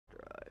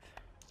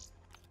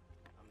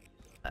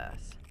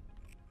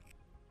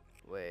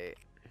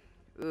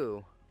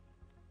Ooh.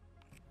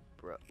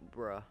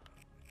 Bruh.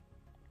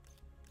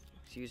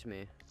 Excuse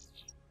me.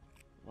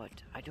 What?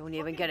 I don't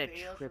even get a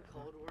trip.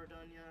 Cold War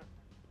done yet?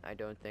 I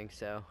don't think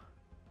so.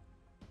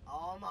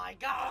 Oh my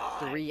god!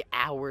 3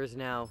 hours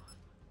now.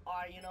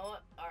 Alright, you know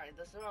what? Alright,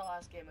 this is our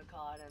last game of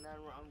COD, and then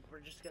we're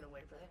just gonna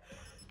wait for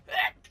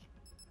that.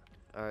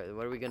 Alright,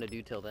 what are we gonna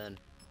do till then?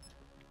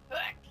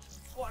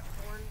 Squat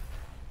porn.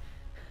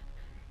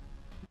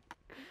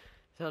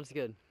 Sounds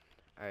good.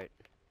 Alright,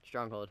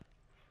 Stronghold.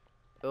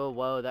 Oh,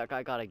 whoa, that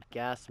guy got a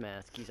gas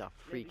mask. He's a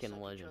freaking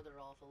Maybe legend. suck each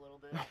other off a little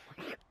bit. Oh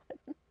my god.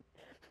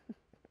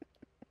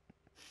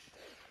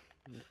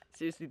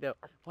 Seriously though,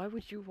 why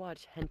would you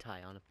watch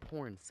hentai on a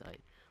porn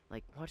site?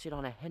 Like, watch it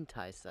on a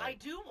hentai site. I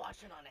do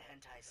watch it on a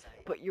hentai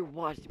site. But your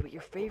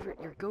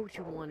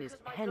go-to one is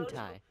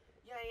hentai.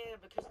 Yeah,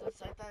 because the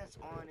site that it's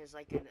on is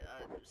like a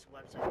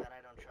website that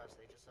I don't trust.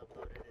 They just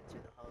uploaded it to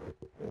the hub.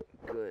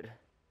 Good.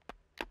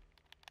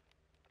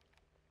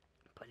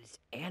 But it's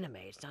anime,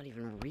 it's not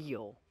even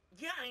real.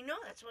 Yeah, I know,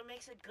 that's what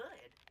makes it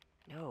good.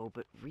 No,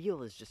 but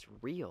real is just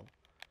real.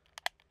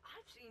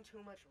 I've seen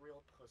too much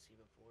real pussy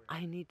before.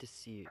 I need to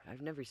see it.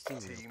 I've never seen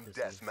real Team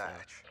pussy,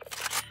 deathmatch.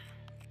 so.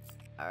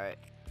 Alright,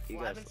 you I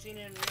guys. haven't seen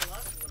it in real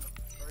life when the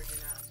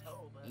virgin ass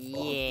hoe, but...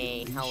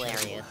 Yay,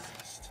 hilarious.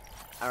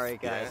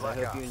 Alright guys, I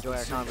hope you enjoy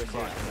our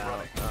conversation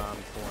about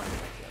porn.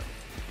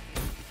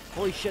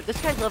 Holy shit, this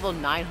guy's level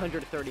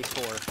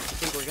 934. You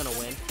think we're gonna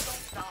win?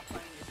 Stop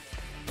playing this game.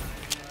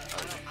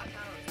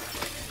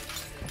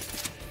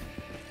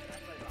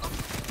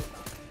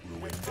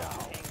 Ruin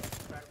down.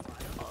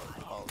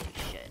 Holy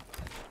shit.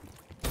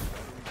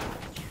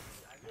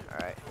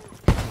 Alright.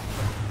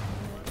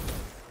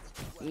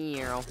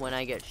 Yeah, when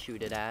I get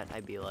shooted at,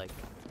 I'd be like,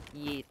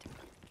 yeet.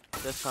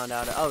 Just found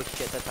out, oh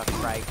shit, that's a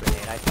frag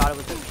grenade. I thought it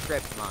was a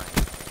strip mine.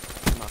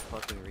 I'm a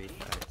fucking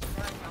retard.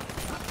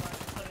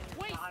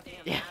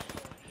 Yeah.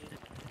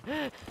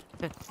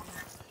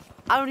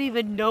 I don't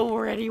even know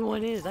where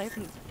anyone is. I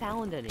haven't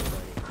found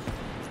anybody.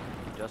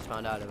 Just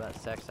found out about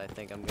sex. I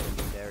think I'm gonna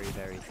be very,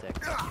 very sick.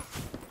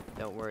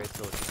 Don't worry, it's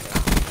social sex.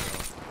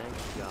 Thank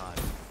God.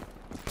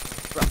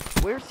 Bro,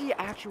 where's the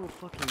actual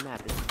fucking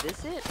map? Is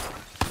this it?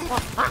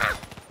 Fuck. Ah!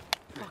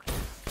 Fuck.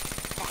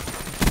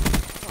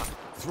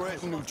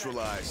 Threat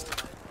neutralized.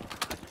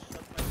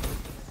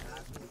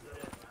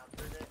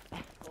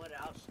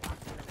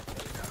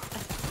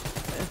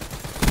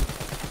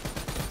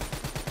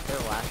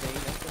 They're laughing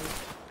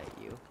at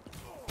you.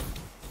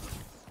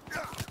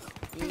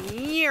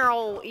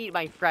 Eat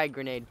my frag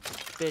grenade,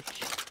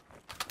 bitch.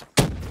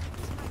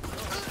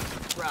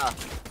 Bruh,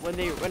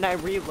 when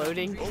I'm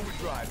reloading,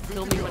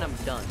 kill me when I'm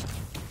done.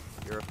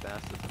 You're a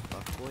fast as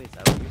fuck boy, is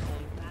that what you're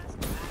saying?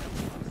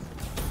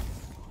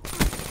 I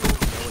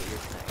know what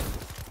you're saying.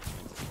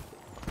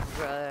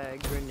 Frag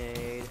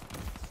grenade.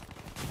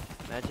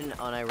 Imagine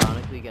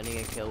unironically getting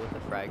a kill with a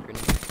frag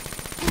grenade.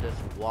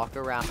 Just walk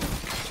around.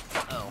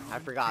 Oh, I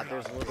forgot.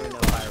 There's literally no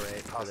fire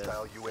rate for this.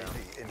 Hostile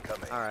UAV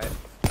incoming. All right.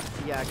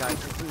 Yeah, guys,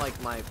 this is like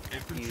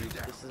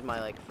this is my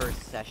like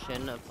first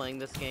session of playing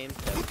this game,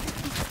 so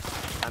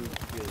I'm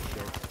really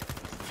shit.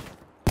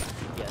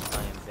 Yes,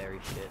 I am very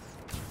shit.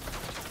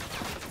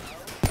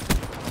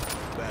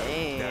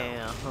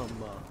 Damn.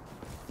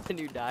 And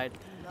you died.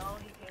 No,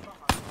 he came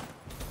behind.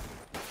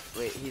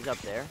 Wait, he's up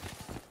there.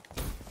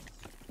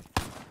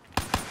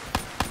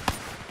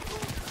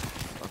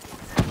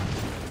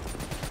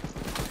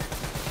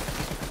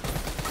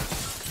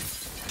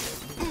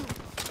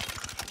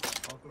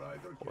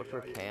 What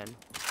for can?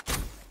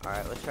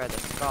 Alright, let's try the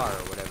Scar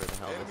or whatever the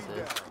hell this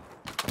is.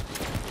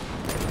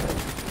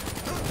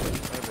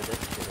 Whatever this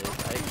shit is.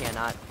 I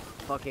cannot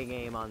fucking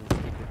aim on this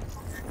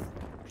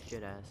stupid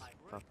shit ass.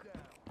 Fuck.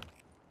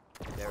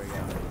 There we go.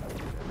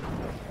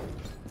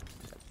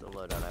 That's the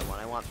loadout I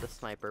want. I want the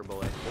sniper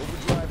boy.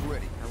 Overdrive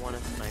ready. I want a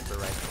sniper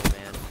rifle,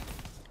 man.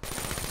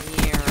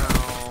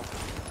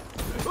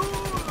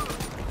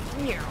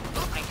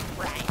 My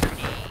frag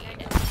grenade.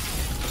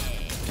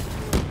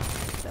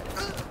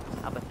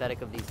 How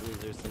pathetic of these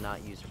losers to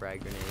not use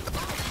frag grenades.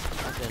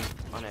 Nothing,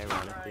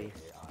 unironically.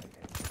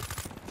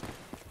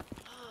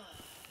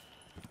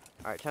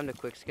 Alright, time to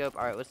quickscope.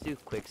 Alright, let's do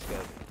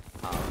quickscope.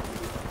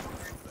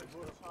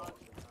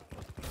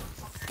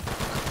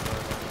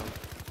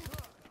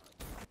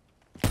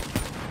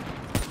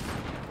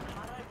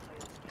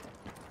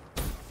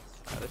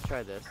 Alright, let's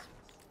try this.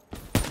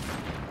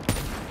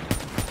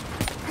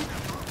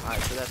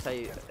 Alright, so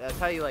that's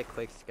how you like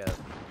quickscope.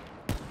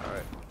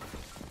 Alright.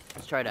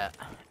 Let's try that.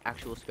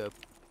 Actual scope.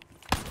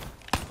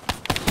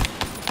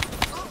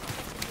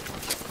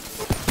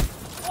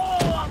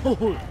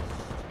 Oh!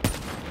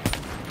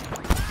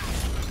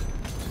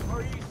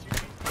 Are you serious?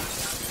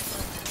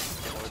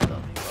 What the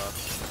fuck?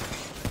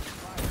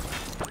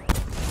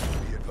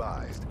 Be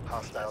advised.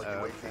 Hostile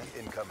UAV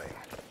incoming.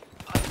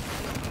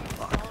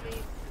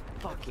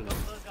 Fucking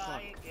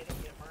fuck.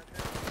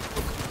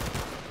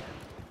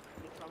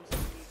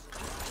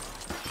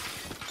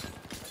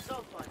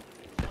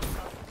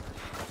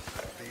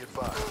 Be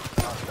advised.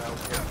 Hostile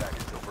care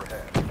package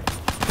overhead.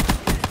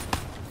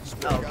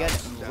 Oh, get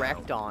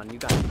wrecked on. You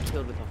got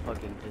killed with a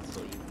fucking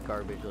pistol, you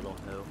garbage little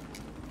hoe.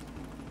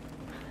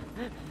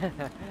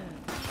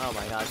 Oh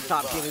my god,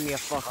 stop giving me a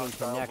fucking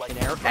connection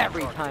error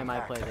every time I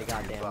play the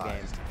goddamn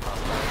game.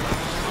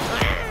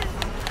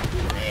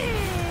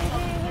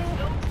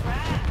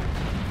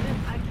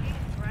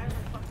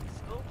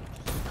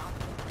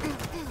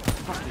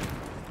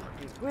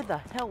 Where the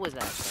hell was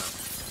that from?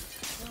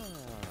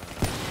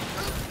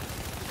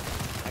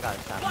 I gotta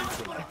stop.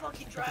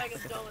 Fucking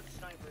dragons go with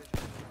snipers.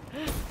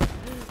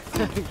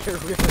 You're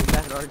really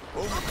bad, aren't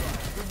you?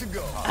 Good to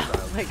go.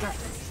 Oh my god.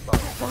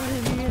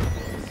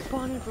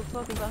 Spawning from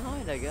fucking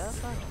behind, I guess.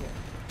 Fuck yeah.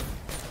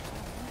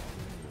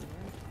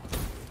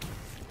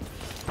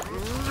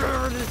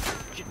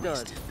 Shit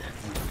done.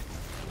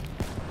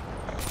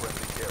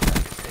 Friendly care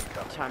package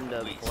incoming. Time to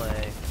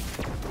play.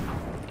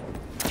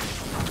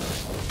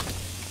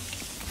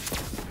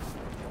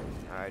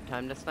 Alright,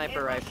 time to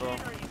sniper rifle.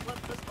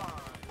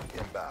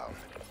 Inbound.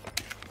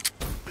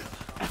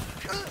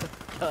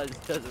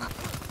 Doesn't.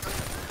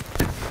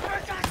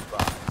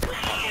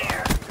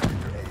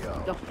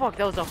 AO. The fuck?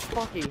 That was a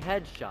fucking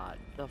headshot.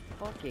 The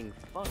fuck. That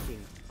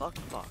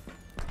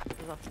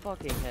was a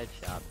fucking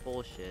headshot.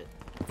 Bullshit.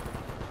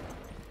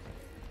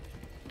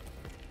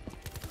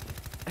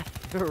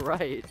 You're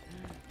right.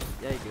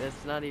 Yeah,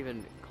 that's not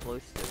even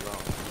close to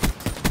wrong.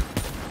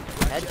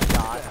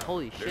 Headshot.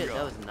 Holy shit,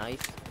 that was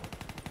nice.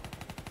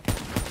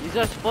 He's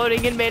just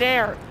floating in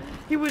midair.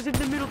 He was in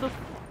the middle of the.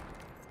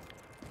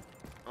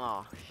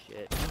 Oh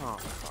shit. Oh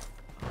fuck.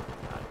 Oh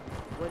god.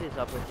 What is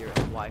up with your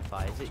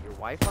Wi-Fi? Is it your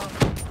Wi-Fi?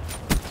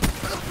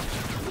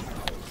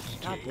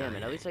 God damn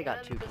it. At least I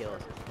got 2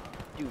 kills.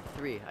 Dude,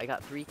 3. I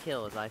got 3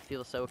 kills. I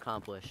feel so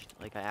accomplished.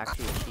 Like I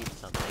actually achieved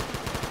something.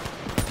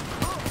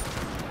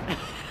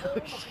 Oh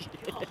shit.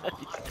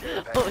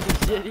 Holy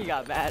shit, he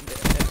got mad.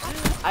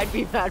 I'd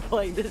be mad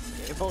playing this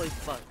game. Holy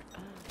fuck.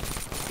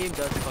 This game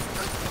does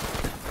fucking.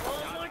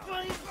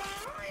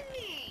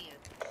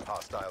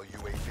 Hostile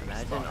UAV.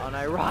 Imagine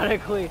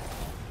unironically.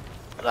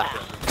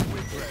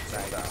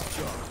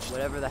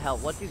 Whatever the hell.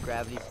 What do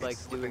gravity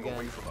spikes do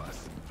again?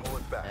 Pull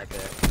it back.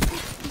 Epic.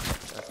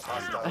 That's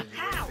Hostile fine.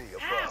 UAV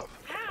above.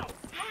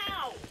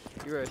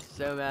 You are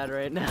so mad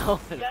right now.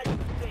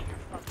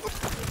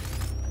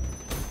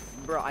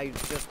 Bro, I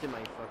just did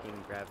my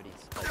fucking gravity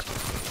spike.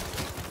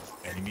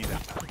 Enemy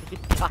down.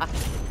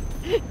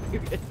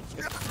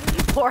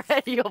 Poor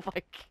Eddie, oh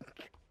my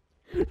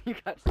god. You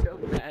got so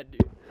mad,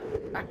 dude.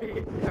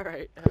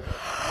 Alright.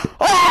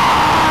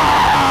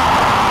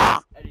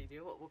 Eddie, do you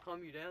know what will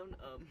calm you down?